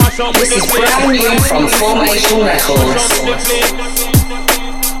This is brand new from Formation Records. Mash up the place.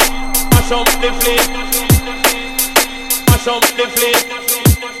 Mash up the place. Mash up the place.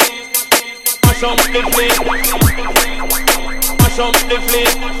 Mash up the place. Mash up the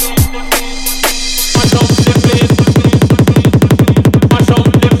place. Mash up the place.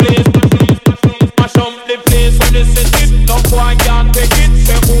 Mash up the place. When they set it, no boy can't take it.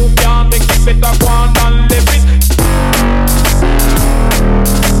 Say who can't make it, better go on and live it.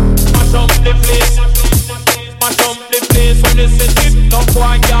 Mash up the place. Mash up the place. When they set it, no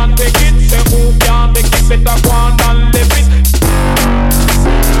boy can't take it. Say who can't make it, better go on and live it.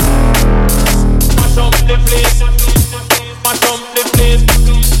 Mash up the place. Mash up the place.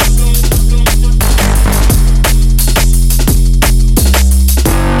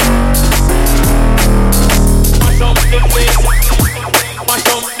 Mash up the place. Mash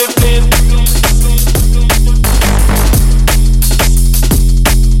up the place.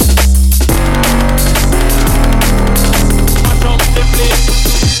 Mash up the place.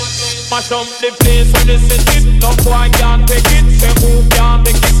 Mash up the place. When they set it, no boy can't take it. Say who can't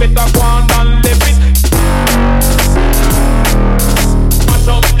make it, better go on and live it. Mash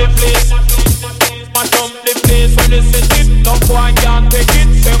up the place. Mash up the place. When they set it, no boy can't take it.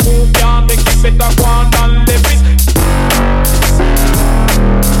 Say who can't make it, better go on and live it.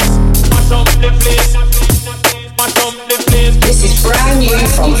 Mash up the place. Mash up the place. This is brand new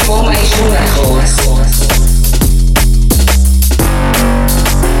from Formation Records.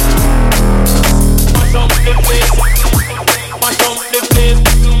 Mash up the place. Mash up the place.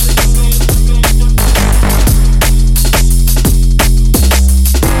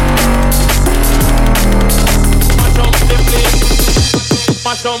 Mash up the place.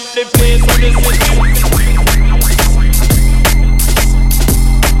 Mash up the place when they set it.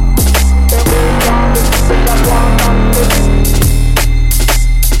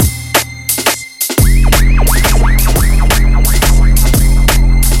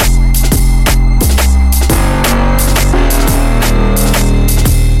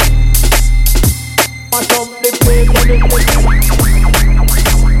 Mash up the place when they set it.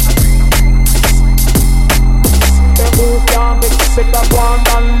 Say who can't make it, better go on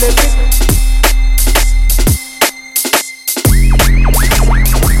and live it.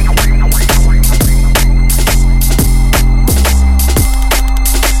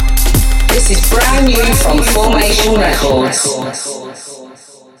 This is brand new from Formation Records.